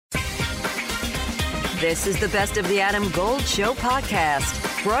This is the Best of the Adam Gold Show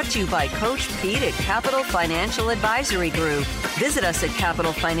podcast, brought to you by Coach Pete at Capital Financial Advisory Group. Visit us at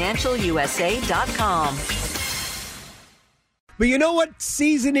capitalfinancialusa.com. But you know what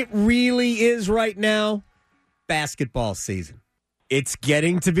season it really is right now? Basketball season. It's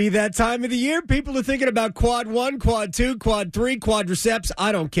getting to be that time of the year. People are thinking about quad 1, quad 2, quad 3, quadriceps.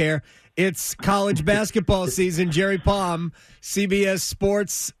 I don't care. It's college basketball season. Jerry Palm,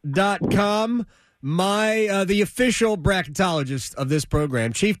 CBSSports.com. The official bracketologist of this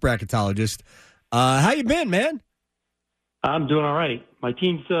program, chief bracketologist. How you been, man? I'm doing all right. My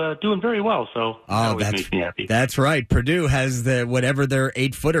team's doing very well, so that always makes me happy. That's right. Purdue has whatever their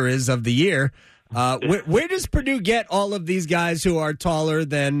 8-footer is of the year. Where does Purdue get all of these guys who are taller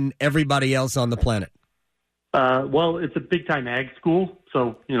than everybody else on the planet? Well, it's a big-time ag school,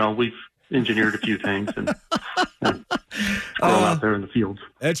 so, we've engineered a few things and throw out there in the fields.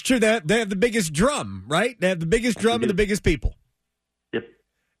 That's true. They have the biggest drum, right? They have the biggest drum and the biggest people. Yep.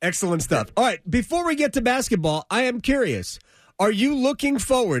 Excellent stuff. All right, before we get to basketball, I am curious. Are you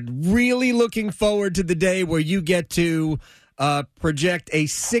really looking forward to the day where you get to project a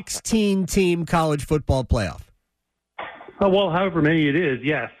 16-team college football playoff? Well, however many it is,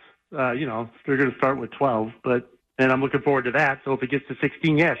 yes. They're going to start with 12, and I'm looking forward to that. So if it gets to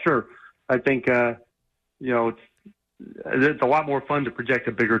 16, yeah, sure. I think, it's a lot more fun to project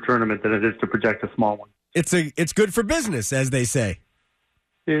a bigger tournament than it is to project a small one. It's good for business, as they say.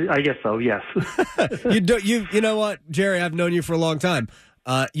 I guess so, yes. You know what, Jerry, I've known you for a long time.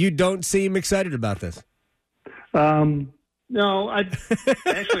 You don't seem excited about this. No, I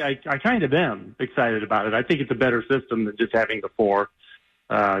kind of am excited about it. I think it's a better system than just having the 4.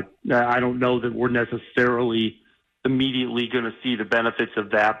 I don't know that we're necessarily immediately going to see the benefits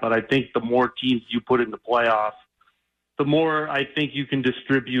of that, but I think the more teams you put in the playoffs, the more I think you can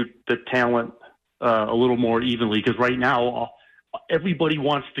distribute the talent a little more evenly, because right now everybody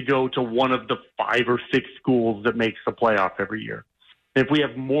wants to go to one of the 5 or 6 schools that makes the playoff every year. If we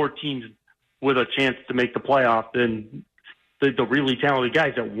have more teams with a chance to make the playoff, then the really talented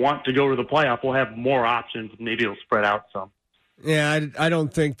guys that want to go to the playoff will have more options. Maybe it'll spread out some. Yeah, I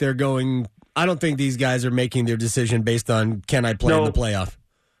don't think they're going. I don't think these guys are making their decision based on can I play in the playoff.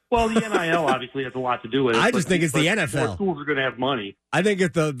 Well, the NIL obviously has a lot to do with it. I just think it's the NFL. More schools are going to have money. I think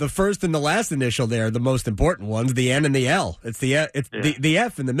it's the first and the last initial there are the most important ones, the N and the L. It's the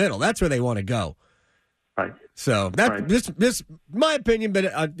F in the middle. That's where they want to go. Right. So that's just my opinion,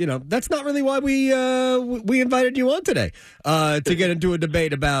 but that's not really why we invited you on today to get into a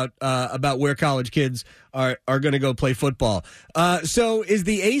debate about where college kids are going to go play football. So is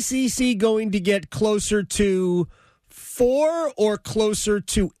the ACC going to get closer to 4 or closer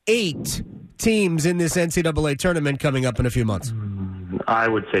to 8 teams in this NCAA tournament coming up in a few months? I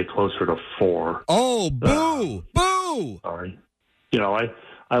would say closer to 4. Oh, boo! Boo! Sorry.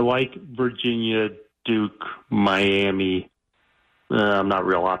 I like Virginia, Duke, Miami. I'm not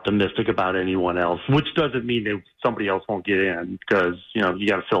real optimistic about anyone else, which doesn't mean that somebody else won't get in because, you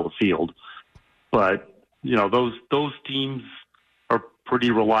got to fill the field. But, those teams are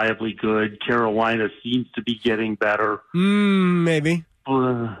pretty reliably good. Carolina seems to be getting better. Maybe.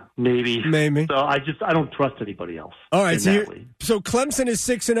 Maybe. So I don't trust anybody else. All right. So Clemson is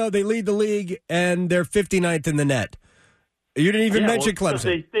 6-0. They lead the league, and they're 59th in the net. You didn't even mention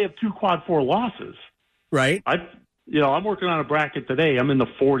Clemson. They have 2 quad 4 losses. Right. I'm working on a bracket today. I'm in the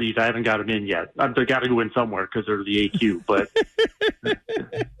 40s. I haven't got them in yet. I've got to go in somewhere because they're the AQ. But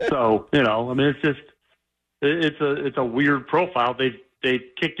so it's a weird profile. They've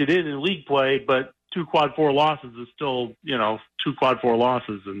kicked it in league play, but 2 quad 4 losses is still 2 quad 4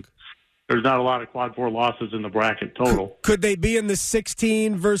 losses, and there's not a lot of quad 4 losses in the bracket total. Could they be in the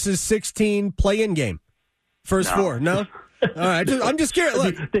 16 versus 16 play-in game? First 4? No. All right, I'm just curious.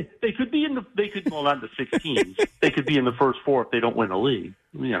 Look, they could be in the. They could not the 16s. They could be in the first 4 if they don't win the league.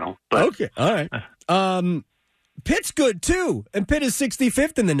 But, okay, all right. Pitt's good too, and Pitt is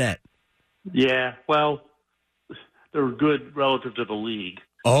 65th in the net. Yeah, well, they're good relative to the league.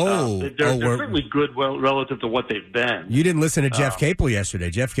 They're certainly good relative to what they've been. You didn't listen to Jeff Capel yesterday.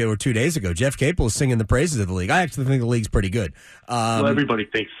 Or 2 days ago. Jeff Capel was singing the praises of the league. I actually think the league's pretty good. Well, everybody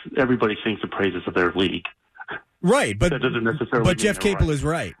sings the praises of their league. Right, but that doesn't necessarily. But Jeff Capel is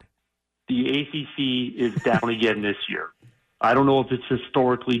right. The ACC is down again this year. I don't know if it's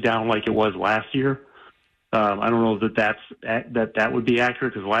historically down like it was last year. I don't know that that would be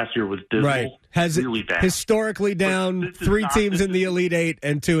accurate because last year was dismal. Right. Has really bad. Historically down 3 teams in the Elite 8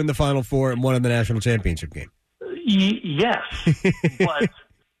 and 2 in the Final 4 and 1 in the national championship game. Yes,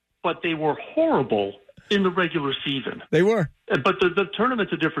 but they were horrible in the regular season. They were. But the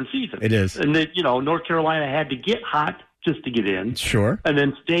tournament's a different season. It is. And North Carolina had to get hot just to get in. Sure. And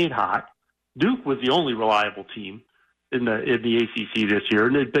then stayed hot. Duke was the only reliable team in the ACC this year.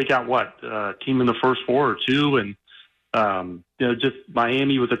 And they got team in the first four or two, and just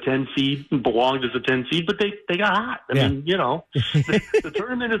Miami was a 10 seed, belonged as a 10 seed, but they got hot. I mean, the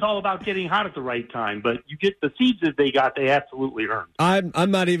tournament is all about getting hot at the right time, but you get the seeds that they got, they absolutely earned.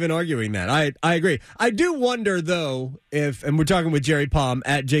 I'm not even arguing that. I agree. I do wonder, though, and we're talking with Jerry Palm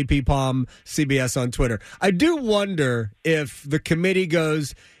at JP Palm CBS on Twitter. I do wonder if the committee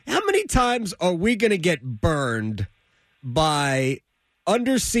goes, how many times are we going to get burned by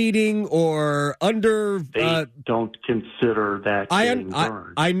underseeding or under? They don't consider that getting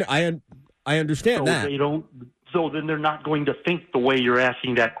burned. I understand that. They don't. So then they're not going to think the way you're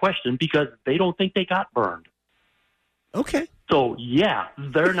asking that question because they don't think they got burned. Okay. So yeah,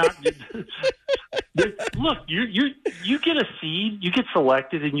 they're not. Look, you get a seed, you get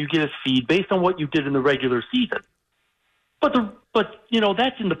selected, and you get a seed based on what you did in the regular season. But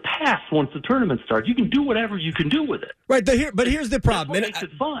that's in the past. Once the tournament starts, you can do whatever you can do with it. Right. But here's the problem. That's what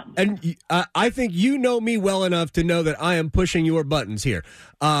makes it fun. And I think you know me well enough to know that I am pushing your buttons here.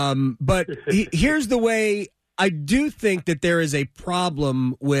 But here's the way I do think that there is a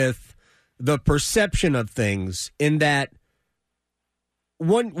problem with the perception of things in that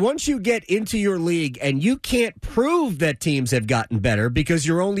once you get into your league and you can't prove that teams have gotten better because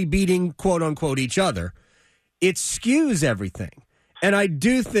you're only beating, quote unquote, each other, it skews everything. And I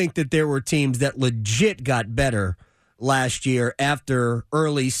do think that there were teams that legit got better last year after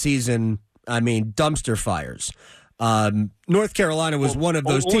early season, dumpster fires. North Carolina was one of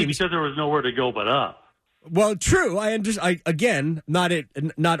those only teams. Because there was nowhere to go but up. Well, true. Again, not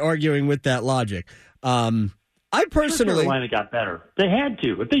arguing with that logic. I personally, North Carolina got better. They had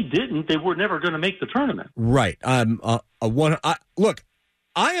to. If they didn't, they were never going to make the tournament. Right. Look,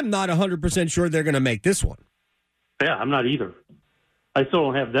 I am not 100% sure they're going to make this one. Yeah, I'm not either. I still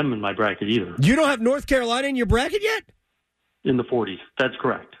don't have them in my bracket either. You don't have North Carolina in your bracket yet? In the 40s. That's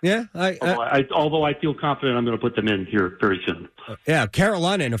correct. Yeah. Although I feel confident I'm going to put them in here very soon. Yeah,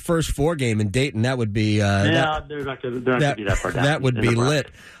 Carolina in a first four game in Dayton, that would be... they're not going to be that far down. That would be lit.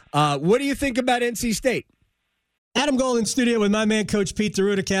 What do you think about NC State? Adam Gold in studio with my man, Coach Pete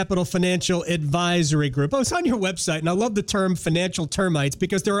DeRuta, Capital Financial Advisory Group. I was on your website, and I love the term financial termites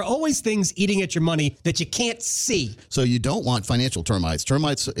because there are always things eating at your money that you can't see. So you don't want financial termites.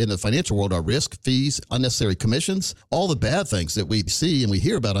 Termites in the financial world are risk, fees, unnecessary commissions. All the bad things that we see and we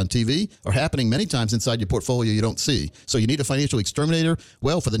hear about on TV are happening many times inside your portfolio you don't see. So you need a financial exterminator?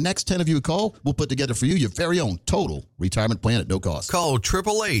 Well, for the next 10 of you who call, we'll put together for you your very own total retirement plan at no cost. Call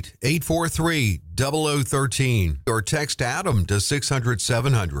 888-843-0013 or text Adam to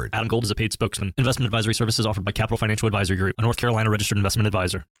 600-700. Adam Gold is a paid spokesman. Investment advisory services offered by Capital Financial Advisory Group, a North Carolina registered investment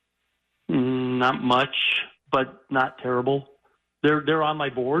advisor. Not much, but not terrible. They're on my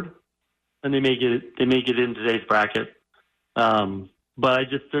board, and they may get in today's bracket. But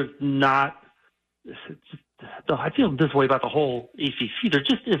there's not. I feel this way about the whole ACC. There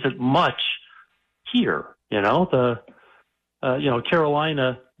just isn't much here.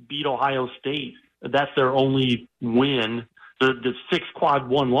 Carolina beat Ohio State. That's their only win. The 6 quad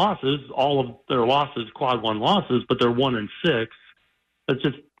one losses, all of their losses quad one losses, but they're 1-6. That's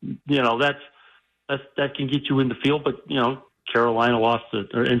just that can get you in the field. But Carolina lost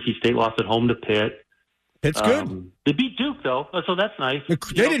or NC State lost at home to Pitt. Pitt's good. They beat Duke though, so that's nice. They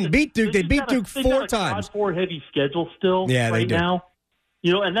didn't beat Duke. They beat Duke 4 times. Quad 4 heavy schedule still. Yeah, right now.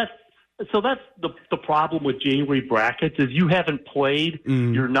 And that's the problem with January brackets is you haven't played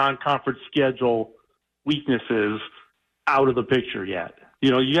your non-conference schedule weaknesses out of the picture yet.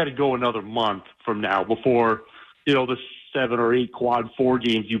 You got to go another month from now before, the 7 or 8 quad 4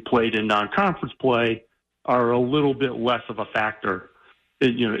 games you played in non-conference play are a little bit less of a factor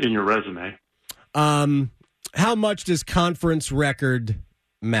in your resume. How much does conference record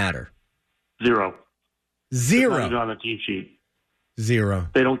matter? 0. It's not on the team sheet. 0.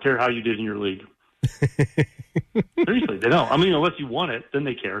 They don't care how you did in your league. Seriously, they don't. Unless you won it, then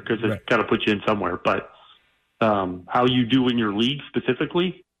they care because it's got to put you in somewhere. But how you do in your league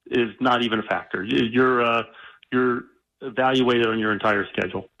specifically is not even a factor. You're evaluated on your entire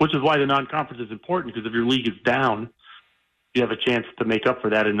schedule, which is why the non-conference is important because if your league is down, you have a chance to make up for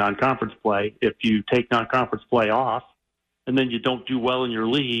that in non-conference play. If you take non-conference play off and then you don't do well in your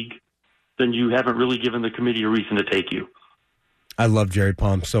league, then you haven't really given the committee a reason to take you. I love Jerry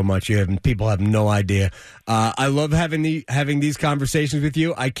Palm so much. People have no idea. I love having these conversations with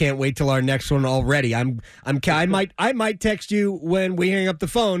you. I can't wait till our next one already. I might text you when we hang up the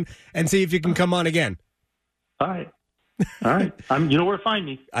phone and see if you can come on again. All right. You know where to find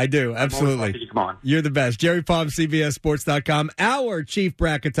me. I do, absolutely. Come on. You're the best. Jerry Palm, CBSSports.com. Our chief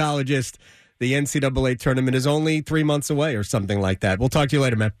bracketologist. The NCAA tournament is only 3 months away or something like that. We'll talk to you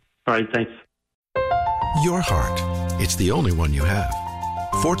later, man. All right, thanks. Your heart. It's the only one you have.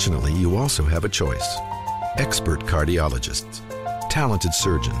 Fortunately, you also have a choice. Expert cardiologists, talented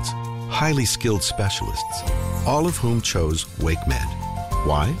surgeons, highly skilled specialists, all of whom chose WakeMed.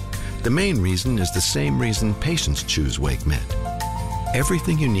 Why? The main reason is the same reason patients choose WakeMed.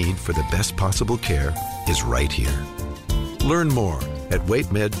 Everything you need for the best possible care is right here. Learn more at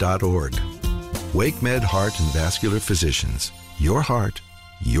wakemed.org. WakeMed Heart and Vascular Physicians. Your heart,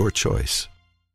 your choice.